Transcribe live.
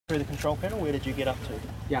through the control panel. Where did you get up to?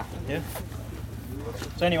 Yeah. Yeah.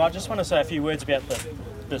 So anyway, I just want to say a few words about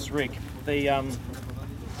this rig. The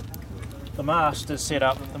mast is set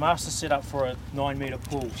up. The mast is set up for a 9-metre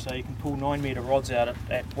pull, so you can pull 9-metre rods out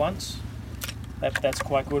at once. That's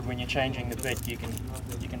quite good when you're changing the bit. You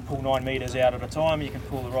can pull 9 metres out at a time. You can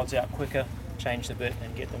pull the rods out quicker, change the bit,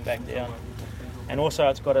 and get them back down. And also,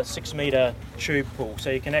 it's got a 6-metre tube pull, so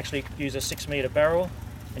you can actually use a 6-metre barrel,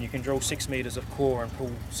 and you can drill 6 metres of core and pull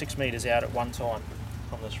 6 metres out at one time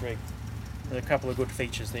on this rig. There's a couple of good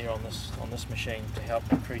features there on this machine to help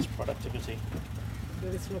increase productivity.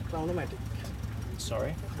 There is no chronomatic.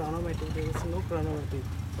 Sorry? Chronomatic, there is no chronomatic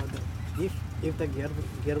for that. If the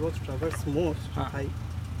gearbox travels more high,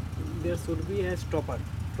 there should be a stopper,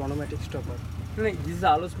 chronomatic stopper. नहीं, this is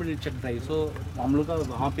always pretty check drive. So हम लोग का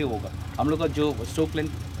वहाँ पे होगा. हम लोग का जो stroke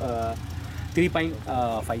length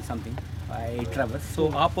 3.5 something 8 traverse. So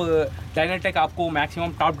आप Dynatech आपको maximum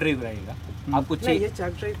top drive रहेगा. आपको नहीं, ये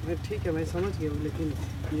चक ड्राइव ठीक है, मैं समझ गया, लेकिन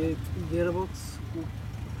ये गियरबॉक्स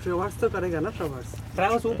ट्रैवर्स तो करेगा ना,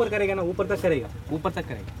 ट्रैवर्स ऊपर करेगा ना, ऊपर तक करेगा.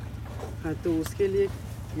 हाँ, तो उसके लिए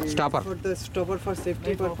stopper for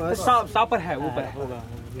safety purpose stopper है, ऊपर होगा.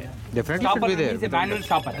 Definitely should be there. Manual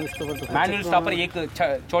stopper है. मैनुअल स्टॉपर एक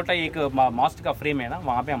छोटा एक मास्ट का फ्रेम है ना,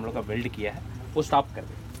 वहाँ पे हम लोग का वेल्ड किया है, वो स्टॉप कर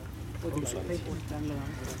दे.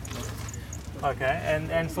 Okay,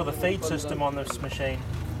 and for the feed system on this machine,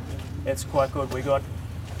 it's quite good. We got,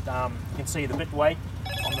 you can see the bit weight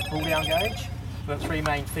on the pull down gauge. We've got 3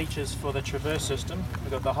 main features for the traverse system.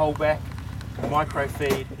 We've got the whole back, the micro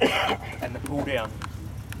feed, and the pull down.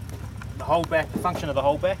 The whole back, the function of the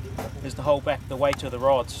whole back is to hold back the weight of the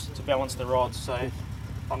rods, to balance the rods. So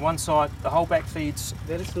on one side, the whole back feeds.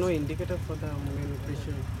 There is no indicator for the main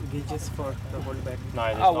pressure gauges for the whole back. No,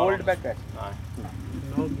 there's not. Hold back.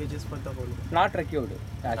 No gauges for the whole back. Not required.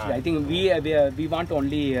 Actually, no. I think we want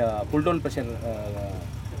only pull down pressure,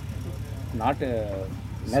 not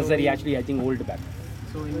necessary. So actually, I think hold back.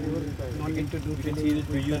 So you wanting to do with the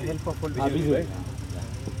help of hold back.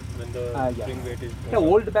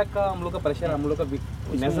 Old back का हम लोग का pressure, हम लोग का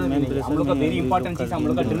हम लोग का वेरी इंपॉर्टेंट चीज हम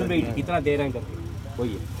लोग का ड्रिल वेट कितना दे रहे हैं करके वही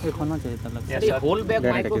है. एक होना चाहिए था. होल बैक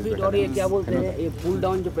माइक्रोफीड और ये क्या बोलते हैं, ये पुल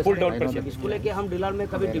डाउन जो प्रेशर, इसको लेके हम ड्रिलर में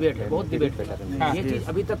कभी डिबेट है, बहुत डिबेट है. ये चीज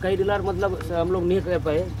अभी तक कई ड्रिलर मतलब हम लोग नहीं कर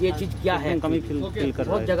पाए ये चीज क्या है, कमी फील कर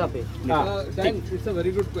बहुत जगह पे. It's a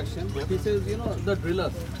very good question. He says, you know, the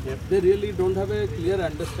drillers, they really don't have a clear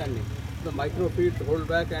understanding. The micro feed, hold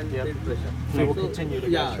back and feed pressure. So we'll continue to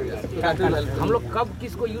go through that. हम लोग कब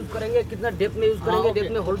किसको use करेंगे, कितना depth में use करेंगे,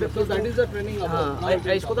 depth में hold back. So that is the training. हाँ,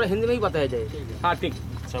 इसको तो हिंदी में ही बताया जाए. हाँ ठीक.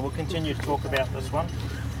 So we'll continue to talk about this one.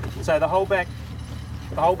 So the whole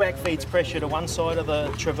back feeds pressure to one side of the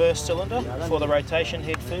traverse cylinder for the rotation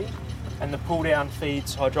head feed, and the pull down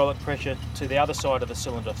feeds hydraulic pressure to the other side of the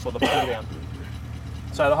cylinder for the pull down.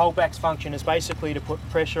 So the whole back's function is basically to put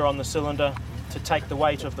pressure on the cylinder to take the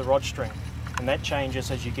weight of the rod string, and that changes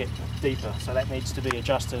as you get deeper, so that needs to be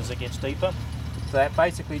adjusted as it gets deeper. So that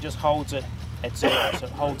basically just holds it at 0, so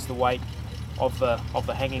it holds the weight of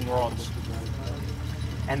the hanging rods.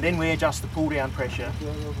 And then we adjust the pull down pressure,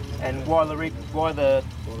 and while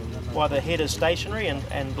the head is stationary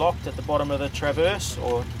and locked at the bottom of the traverse,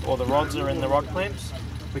 or the rods are in the rod clamps,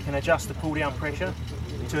 we can adjust the pull down pressure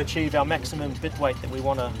to achieve our maximum bit weight that we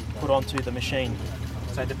want to put onto the machine.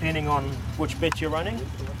 So depending on which bit you're running,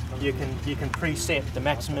 you can preset the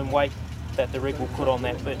maximum weight that the rig will put on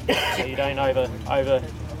that bit, so you don't over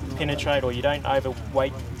penetrate or you don't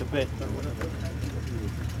overweight the bit.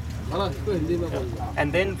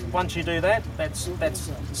 And then once you do that, that's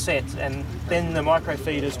set, and then the micro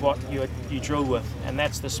feed is what you drill with, and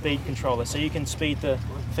that's the speed controller. So you can speed the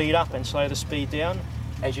feed up and slow the speed down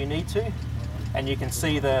as you need to. And you can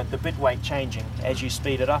see the bit weight changing as you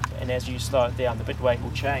speed it up, and as you slow it down, the bit weight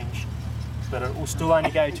will change. But it will still only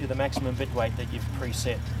go to the maximum bit weight that you've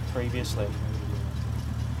preset previously.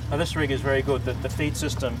 Now this rig is very good. The feed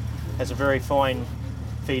system has a very fine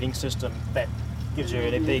feeding system that gives you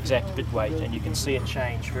the exact bit weight, and you can see it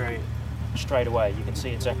change very straight away. You can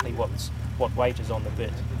see exactly what weight is on the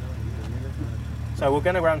bit. So we're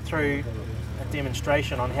going to run through a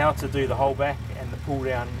demonstration on how to do the whole back and the pull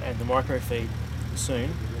down and the micro feed soon,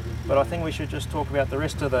 but I think we should just talk about the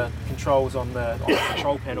rest of the controls on the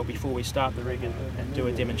control panel before we start the rig and do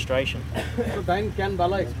a demonstration. So Dayne, can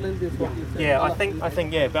Bala explain this what he said? Yeah, I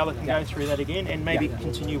think yeah, Bala can go through that again and maybe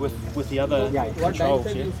continue with the other controls.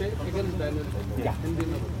 What Dayne said, again Dayne. Yeah.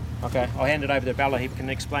 Okay, I'll hand it over to Bala. He can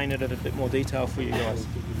explain it in a bit more detail for you guys.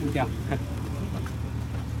 Yeah.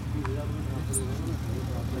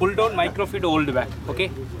 Pull down micro feed, hold back.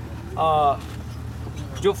 Okay.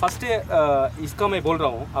 जो first इसका मैं बोल रहा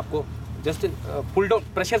हूँ आपको, just pull down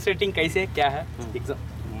pressure setting कैसे क्या है एग्जाम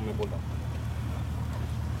मैं बोल रहा हूँ।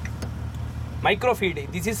 माइक्रोफीड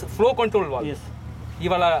this is flow control valve, ये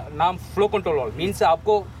वाला नाम फ्लो कंट्रोल वाल्व मीन्स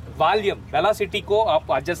आपको वॉल्यूम वेलोसिटी को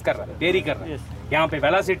आप एडजस्ट कर रहे हैं, वेरी कर रहे हैं। यहाँ पे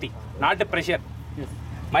velocity not pressure.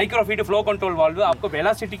 माइक्रोफीड flow control valve आपको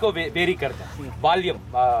वेलोसिटी को वेरी करता है, वॉल्यूम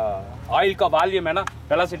ऑयल का वॉल्यूम है ना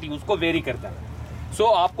वेलोसिटी उसको वेरी करता है। सो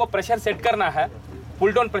आपको प्रेशर सेट करना है,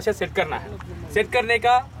 पुल डाउन प्रेशर सेट करना है। सेट करने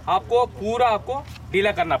का आपको पूरा आपको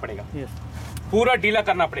ढीला करना पड़ेगा, पूरा ढीला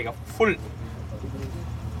करना पड़ेगा, फुल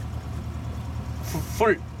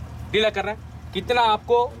ढीला करना है। कितना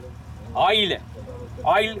आपको ऑयल है,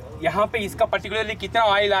 ऑयल यहाँ पे इसका पर्टिकुलरली कितना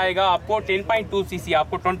ऑयल आएगा आपको 10.2 cc,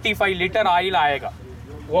 आपको 25 लीटर ऑयल आएगा।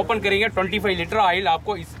 ओपन करेंगे 25 लीटर ऑयल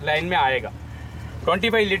आपको इस लाइन में आएगा,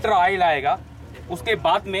 25 लीटर ऑयल आएगा। उसके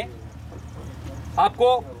बाद में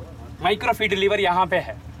आपको माइक्रोफीड लीवर यहाँ पे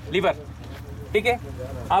है, लीवर ठीक है।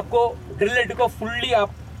 आपको ड्रिल हेड को फुल्ली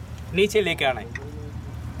आप नीचे लेके आना है,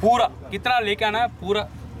 पूरा कितना लेके आना है, पूरा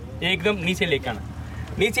एकदम नीचे लेके आना।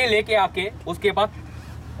 नीचे लेके आके उसके बाद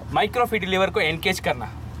माइक्रोफीड लीवर को एनकेज करना,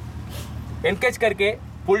 एनकेज करके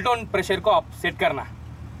पुल डाउन प्रेशर को आप सेट करना।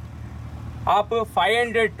 आप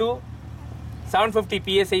 500 to 750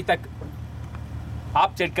 psi तक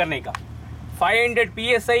आप सेट करने का। 500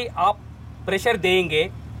 psi आप प्रेशर देंगे,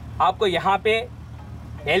 आपको यहाँ पे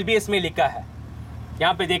LBS में लिखा है,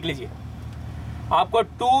 यहाँ पे देख लीजिए। आपको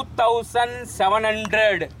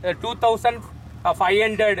 2700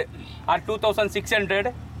 2500 और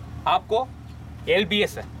 2600 आपको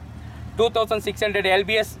LBS है। 2600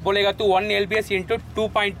 LBS बोलेगा तो 1 LBS इंटू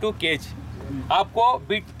 2.2 kg। आपको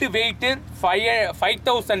बिट वेट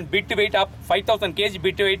 5000 बिट वेट, आप 5000 kg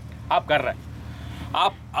बिट वेट आप कर रहे हैं।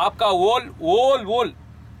 आपका वोल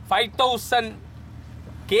 5000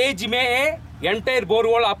 kg में एंटायर बोर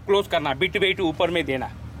वोल आप क्लोज करना, बिट वेट ऊपर में देना,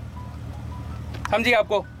 समझिए।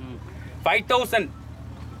 आपको 5000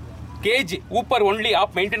 kg ऊपर ओनली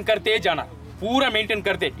आप मेंटेन करते जाना, पूरा मेंटेन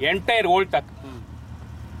करते एंटायर वोल तक,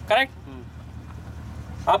 करेक्ट।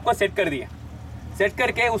 आपको सेट कर दिया, सेट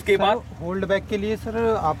करके उसके बाद होल्ड बैक के लिए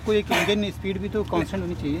सर आपको एक इंजन स्पीड भी तो कांस्टेंट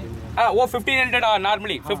होनी चाहिए। वो 1500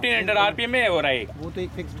 नॉर्मली 1500 RPM में वो रहेगा, वो तो एक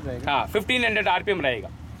फिक्स्ड रहेगा। हाँ 1500 RPM रहेगा।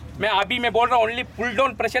 मैं अभी मैं बोल रहा हूँ only pull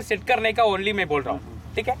down pressure set करने का, ओनली मैं बोल रहा हूँ,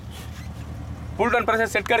 ठीक है। पुल डाउन प्रेशर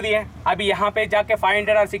सेट कर दिए, अभी यहाँ पे जाके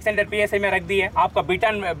 500 और 600 PSI में रख दिए। आपका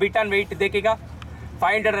बीटन वेट देखेगा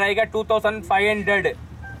 500 रहेगा, 2500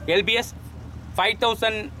 LBS,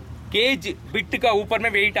 5000 kg बिट का ऊपर में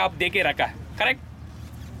वेट आप देके रखा है, correct.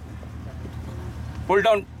 Pull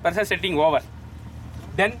down pressure setting over.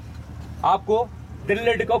 Then आपको ड्रिल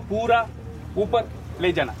हेड को पूरा ऊपर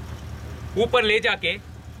ले जाना, ऊपर ले जाके,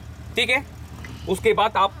 ठीक है। उसके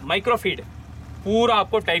बाद आप माइक्रोफीड पूरा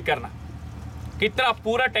आपको टाइट करना। कितना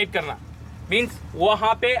पूरा टाइट करना मीन्स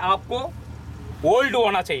वहाँ पे आपको होल्ड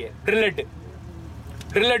होना चाहिए, ड्रिल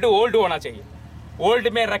हेड होल्ड होना चाहिए। होल्ड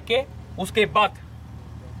में रख के उसके बाद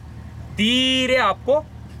धीरे आपको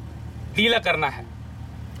ढीला करना है।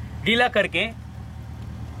 ढीला करके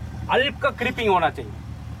हल्का क्रीपिंग होना चाहिए,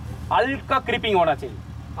 हल्का क्रीपिंग होना चाहिए,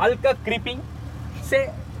 हल्का क्रीपिंग से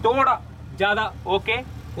थोड़ा ज़्यादा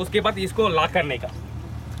ओके। उसके बाद इसको लॉक करने का,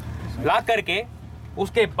 लॉक करके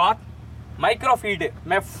उसके बाद माइक्रोफीड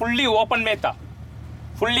में फुल्ली ओपन में था।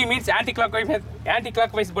 फुल्ली मीन्स एंटी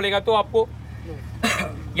क्लॉकवाइज बोलेगा तो आपको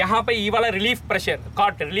यहाँ पे ये वाला रिलीफ प्रेशर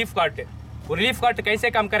काट, रिलीफ काट कैसे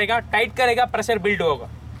काम करेगा, टाइट करेगा, प्रेशर बिल्ड होगा।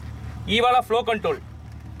 ये वाला फ्लो कंट्रोल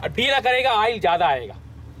ढीला करेगा, ऑयल ज़्यादा आएगा,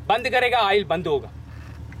 बंद करेगा, ऑयल बंद होगा।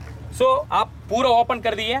 सो आप पूरा ओपन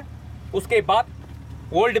कर दिए, उसके बाद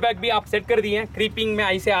होल्ड बैक भी आप सेट कर दिए। क्रीपिंग में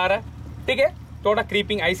ऐसे आ रहा है, ठीक है, थोड़ा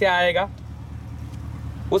क्रीपिंग ऐसे आएगा।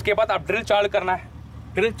 उसके बाद आप ड्रिल चालू करना है।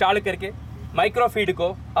 ड्रिल चालू करके माइक्रोफीड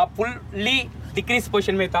को आप फुल्ली डिक्रीज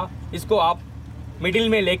पोजीशन में था, इसको आप मिडिल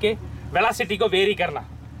में लेके वेलोसिटी को वेरी करना।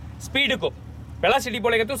 स्पीड को वेलोसिटी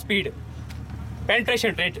बोलेगा तो स्पीड,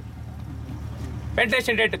 पेंट्रेशन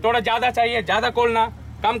रेट थोड़ा ज़्यादा चाहिए, ज़्यादा खोलना,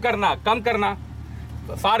 कम करना।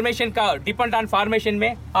 फार्मेशन का डिपेंड ऑन फार्मेशन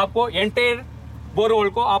में आपको एंटायर बोर होल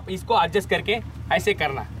को आप इसको एडजस्ट करके ऐसे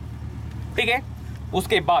करना, ठीक है।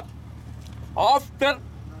 उसके बाद आफ्टर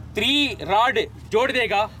 3 रॉड जोड़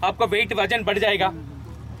देगा, आपका वेट वजन बढ़ जाएगा।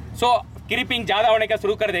 सो क्रीपिंग ज़्यादा होने का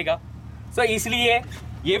शुरू कर देगा। सो इसलिए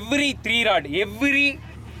एवरी 3 रॉड एवरी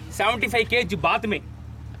 75 kg बाद में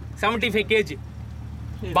 75 kg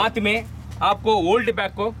बाद में आपको होल्ड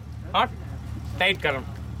बैक को टाइट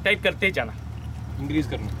करते जाना, इंक्रीज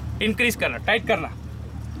करना,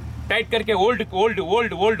 टाइट करके होल्ड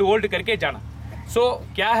करके जाना। सो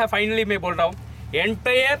क्या है फाइनली मैं बोल रहा हूँ,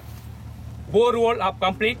 एंटायर बोर होल आप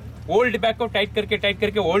कंप्लीट ओल्ड बैग को टाइट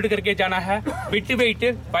करके होल्ड करके जाना है। बिट वेट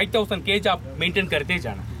 5000 केज आप मेंटेन करते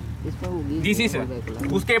जाना। दिस इज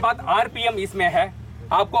उसके बाद आरपीएम इसमें है,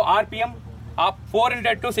 आपको आरपीएम आप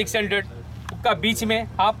 400 to 600 का बीच में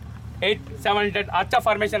आप 800-700 अच्छा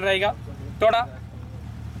फॉर्मेशन रहेगा।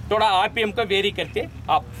 थोड़ा आरपीएम को वेरी करके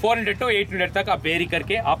आप 400 to 800 तक आप वेरी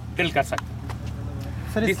करके आप ड्रिल कर सकते हैं।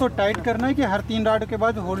 सर इसको टाइट करना है कि हर 3 राउंड के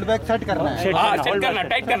बाद होल्ड बैक सेट करना है? हाँ सेट करना,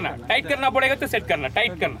 टाइट करना पड़ेगा तो सेट करना,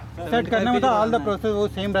 टाइट करना। सेट करना मतलब ऑल द प्रोसेस वो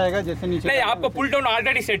सेम रहेगा जैसे नीचे? नहीं, आपको पुल डाउन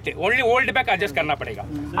ऑलरेडी सेट है, ओनली होल्ड बैक एडजस्ट करना पड़ेगा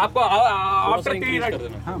आपको। आफ्टर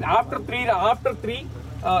थ्री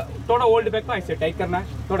थोड़ा होल्ड बैक को ऐसे टाइट करना है,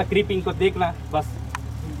 थोड़ा क्रीपिंग को देखना है बस।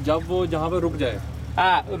 जब वो जहाँ पे रुक जाए,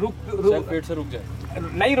 रुक पेट से रुक जाए,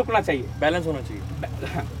 नहीं रुकना चाहिए, बैलेंस होना चाहिए।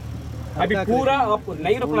 अभी पूरा आपको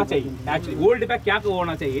नहीं रुकना चाहिए। एक्चुअली होल्ड बैक क्या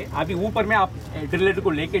होना चाहिए, अभी ऊपर में आप ड्रिलर को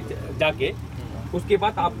लेके जाके उसके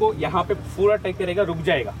बाद आपको यहाँ पे पूरा टाइट करेगा, रुक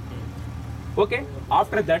जाएगा। ओके,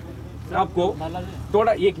 आफ्टर दैट आपको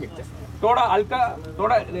थोड़ा 1 मिनट थोड़ा हल्का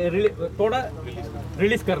थोड़ा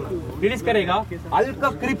रिलीज करना, रिलीज करेगा, हल्का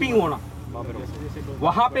क्रीपिंग होना,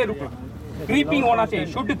 वहां पे रुकना, क्रीपिंग होना चाहिए,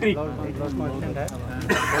 शुड क्रीप।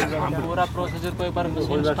 पूरा प्रोसीजर को एक बार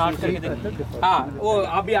स्टार्ट करके देखिए। हाँ वो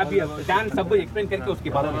अभी डैन सब एक्सप्लेन करके उसके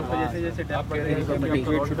बाद